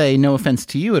would say, no offense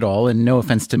to you at all, and no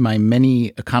offense to my many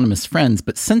economist friends,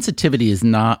 but sensitivity is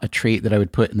not a trait that I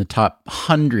would put in the top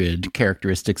 100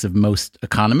 characteristics of most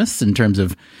economists in terms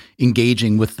of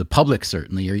engaging with the public,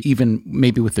 certainly, or even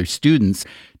maybe with their students.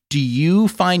 Do you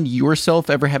find yourself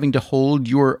ever having to hold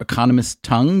your economist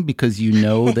tongue because you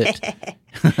know that...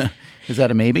 Is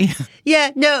that a maybe?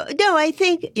 Yeah, no, I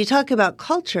think you talk about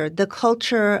culture, the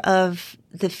culture of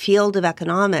the field of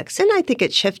economics, and I think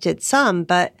it shifted some,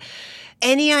 but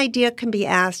any idea can be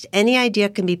asked, any idea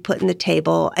can be put on the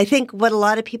table. I think what a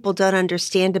lot of people don't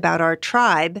understand about our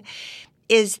tribe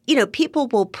is, people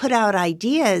will put out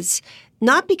ideas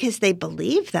not because they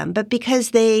believe them, but because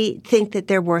they think that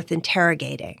they're worth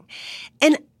interrogating.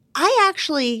 And I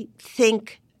actually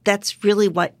think that's really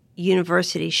what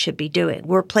universities should be doing.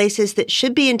 We're places that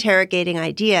should be interrogating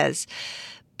ideas.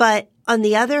 But on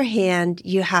the other hand,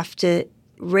 you have to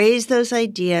raise those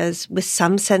ideas with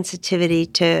some sensitivity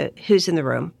to who's in the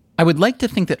room. I would like to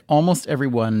think that almost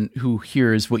everyone who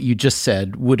hears what you just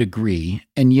said would agree.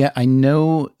 And yet I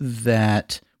know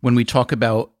that when we talk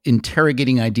about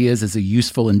interrogating ideas as a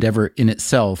useful endeavor in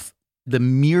itself, the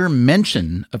mere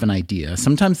mention of an idea,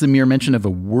 sometimes the mere mention of a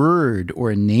word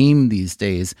or a name these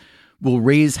days, will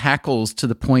raise hackles to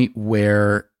the point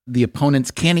where the opponents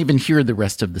can't even hear the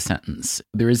rest of the sentence.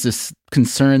 There is this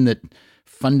concern that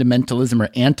fundamentalism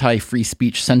or anti-free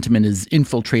speech sentiment is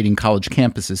infiltrating college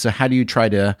campuses. So how do you try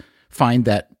to find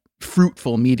that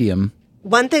fruitful medium?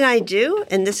 One thing I do,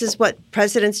 and this is what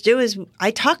presidents do, is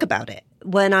I talk about it.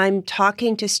 When I'm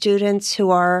talking to students who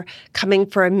are coming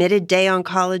for a admitted day on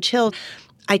College Hill,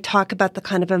 I talk about the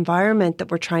kind of environment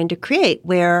that we're trying to create,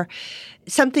 where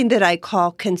something that I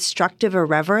call constructive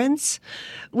irreverence,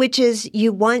 which is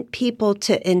you want people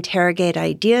to interrogate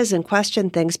ideas and question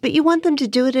things, but you want them to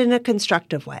do it in a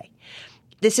constructive way.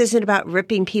 This isn't about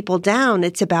ripping people down.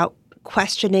 It's about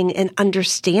questioning and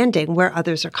understanding where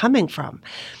others are coming from.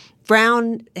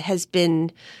 Brown has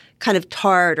been kind of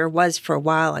tarred, or was for a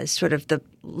while, as sort of the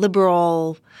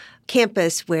liberal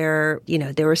campus where,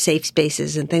 there were safe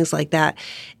spaces and things like that.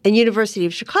 And University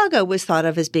of Chicago was thought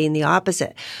of as being the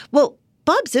opposite. Well,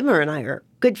 Bob Zimmer and I are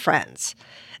good friends.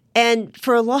 And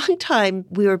for a long time,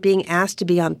 we were being asked to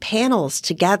be on panels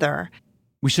together.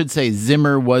 We should say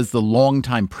Zimmer was the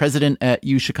longtime president at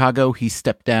UChicago. He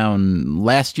stepped down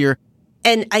last year.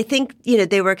 And I think,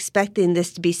 they were expecting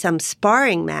this to be some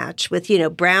sparring match with,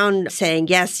 Brown saying,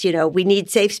 yes, we need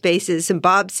safe spaces, and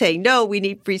Bob saying, no, we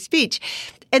need free speech.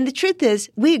 And the truth is,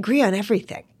 we agree on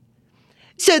everything.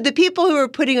 So the people who were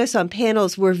putting us on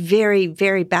panels were very,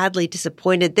 very badly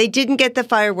disappointed. They didn't get the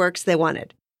fireworks they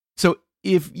wanted. So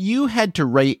if you had to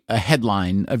write a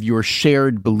headline of your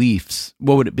shared beliefs,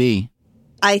 what would it be?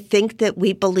 I think that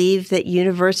we believe that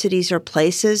universities are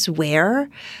places where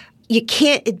you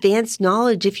can't advance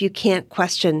knowledge if you can't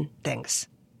question things.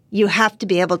 You have to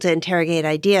be able to interrogate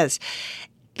ideas.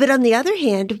 But on the other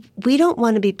hand, we don't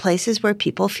want to be places where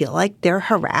people feel like they're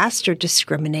harassed or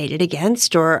discriminated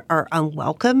against or are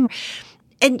unwelcome.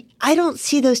 And I don't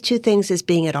see those two things as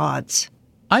being at odds.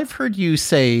 I've heard you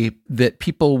say that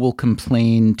people will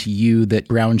complain to you that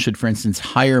Brown should, for instance,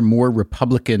 hire more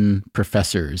Republican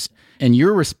professors. And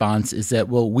your response is that,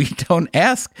 well, we don't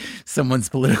ask someone's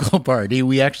political party.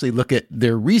 We actually look at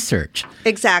their research.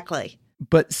 Exactly.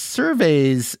 But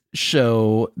surveys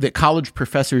show that college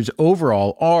professors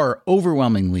overall are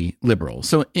overwhelmingly liberal.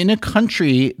 So in a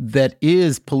country that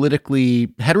is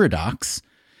politically heterodox,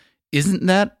 isn't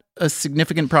that a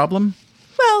significant problem?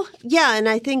 Well, yeah. And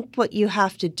I think what you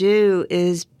have to do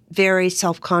is very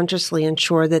self-consciously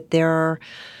ensure that there are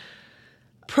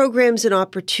programs and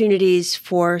opportunities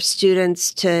for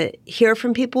students to hear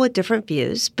from people with different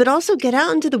views, but also get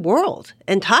out into the world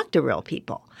and talk to real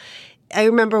people. I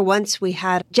remember once we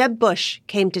had Jeb Bush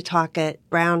came to talk at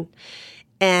Brown,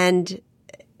 and,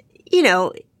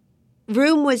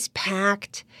 room was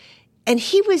packed, and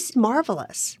he was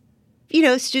marvelous.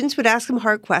 Students would ask him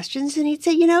hard questions, and he'd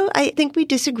say, I think we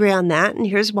disagree on that, and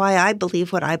here's why I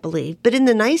believe what I believe, but in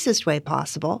the nicest way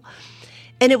possible.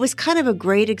 And it was kind of a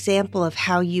great example of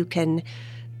how you can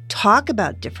talk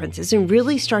about differences and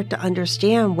really start to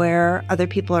understand where other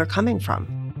people are coming from.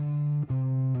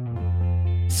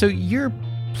 So you're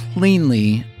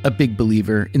plainly a big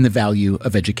believer in the value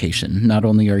of education. Not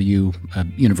only are you a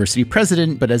university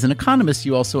president, but as an economist,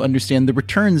 you also understand the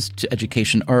returns to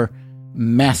education are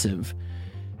massive.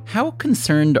 How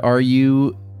concerned are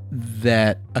you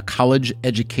that a college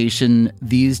education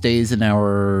these days in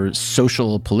our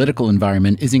social, political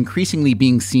environment is increasingly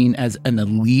being seen as an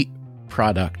elite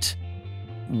product,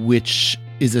 which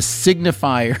is a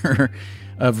signifier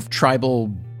of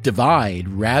tribal divide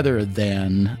rather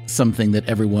than something that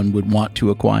everyone would want to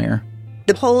acquire?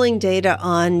 The polling data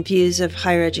on views of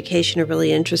higher education are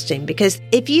really interesting because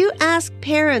if you ask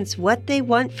parents what they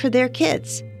want for their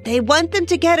kids, they want them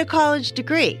to get a college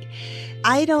degree.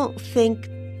 I don't think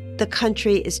the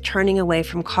country is turning away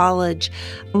from college.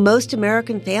 Most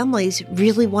American families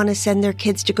really want to send their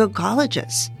kids to good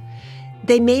colleges.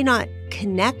 They may not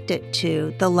connect it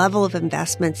to the level of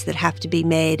investments that have to be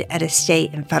made at a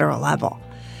state and federal level.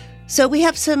 So we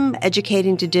have some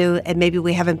educating to do, and maybe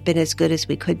we haven't been as good as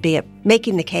we could be at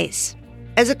making the case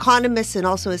as economists and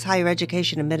also as higher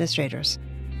education administrators.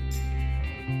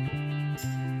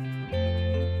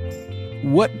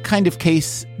 What kind of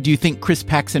case do you think Chris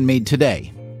Paxson made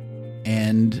today?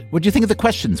 And what do you think of the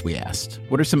questions we asked?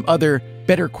 What are some other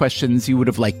better questions you would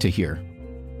have liked to hear?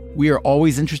 We are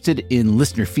always interested in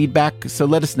listener feedback, so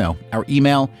let us know. Our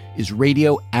email is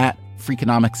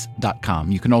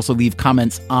radio@freakonomics.com. You can also leave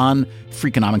comments on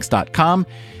freakonomics.com.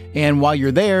 And while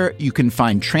you're there, you can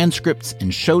find transcripts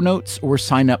and show notes or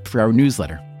sign up for our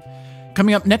newsletter.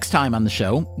 Coming up next time on the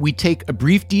show, we take a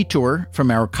brief detour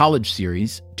from our college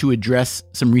series to address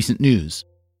some recent news.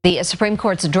 The Supreme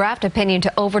Court's draft opinion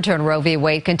to overturn Roe v.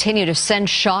 Wade continued to send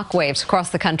shockwaves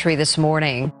across the country this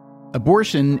morning.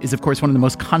 Abortion is, of course, one of the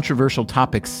most controversial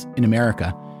topics in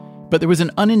America. But there was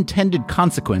an unintended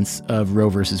consequence of Roe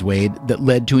versus Wade that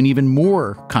led to an even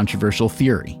more controversial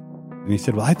theory. And he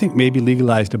said, well, I think maybe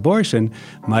legalized abortion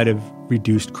might have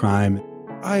reduced crime.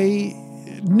 I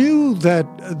knew that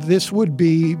this would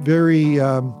be very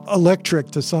electric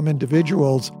to some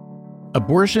individuals.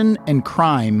 Abortion and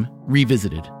Crime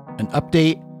Revisited, an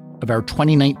update of our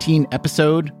 2019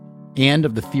 episode and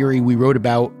of the theory we wrote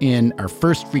about in our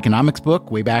first Freakonomics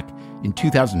book way back in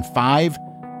 2005.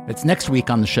 That's next week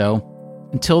on the show.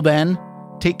 Until then,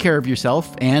 take care of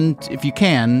yourself and, if you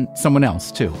can, someone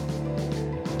else too.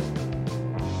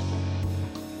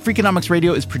 Freakonomics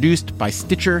Radio is produced by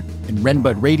Stitcher and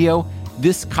Renbud Radio.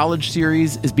 This college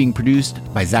series is being produced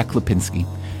by Zach Lipinski.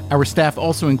 Our staff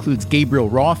also includes Gabriel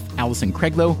Roth, Allison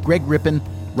Craiglow, Greg Rippin,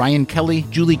 Ryan Kelly,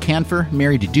 Julie Canfer,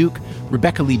 Mary DeDuke,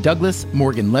 Rebecca Lee Douglas,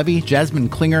 Morgan Levy, Jasmine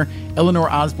Klinger, Eleanor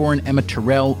Osborne, Emma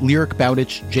Terrell, Lyric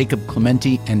Bowditch, Jacob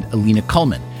Clementi, and Alina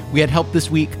Kuhlman. We had help this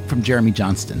week from Jeremy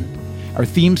Johnston. Our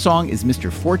theme song is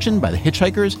Mr. Fortune by the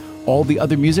Hitchhikers. All the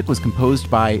other music was composed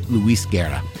by Luis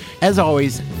Guerra. As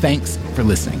always, thanks for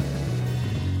listening.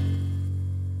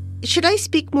 Should I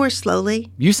speak more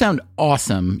slowly? You sound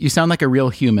awesome. You sound like a real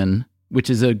human, which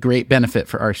is a great benefit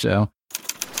for our show.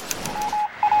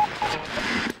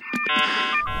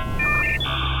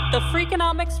 The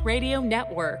Freakonomics Radio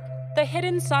Network, the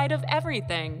hidden side of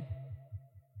everything.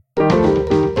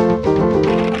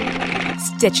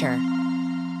 Stitcher.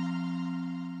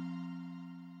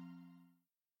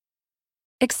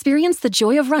 Experience the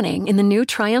joy of running in the new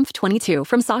Triumph 22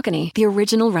 from Saucony, the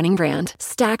original running brand.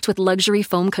 Stacked with luxury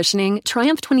foam cushioning,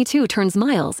 Triumph 22 turns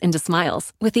miles into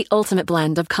smiles with the ultimate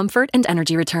blend of comfort and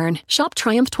energy return. Shop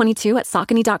Triumph 22 at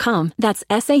Saucony.com. That's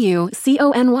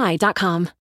SAUCONY.com.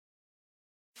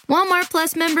 Walmart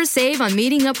Plus members save on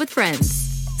meeting up with friends.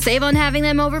 Save on having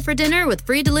them over for dinner with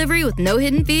free delivery with no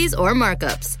hidden fees or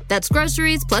markups. That's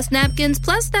groceries, plus napkins,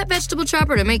 plus that vegetable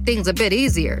chopper to make things a bit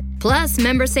easier. Plus,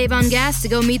 members save on gas to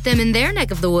go meet them in their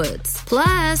neck of the woods.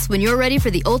 Plus, when you're ready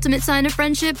for the ultimate sign of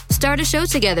friendship, start a show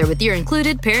together with your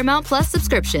included Paramount Plus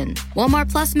subscription.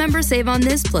 Walmart Plus members save on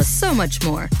this plus so much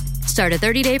more. Start a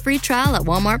 30-day free trial at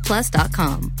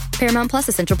walmartplus.com. Paramount Plus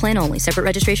Essential Plan only. Separate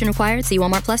registration required. See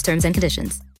Walmart Plus terms and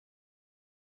conditions.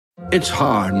 It's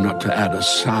hard not to add a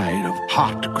side of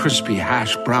hot, crispy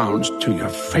hash browns to your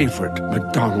favorite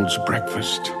McDonald's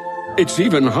breakfast. It's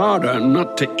even harder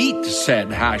not to eat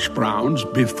said hash browns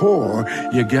before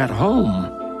you get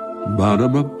home.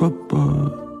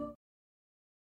 Ba-da-ba-ba-ba.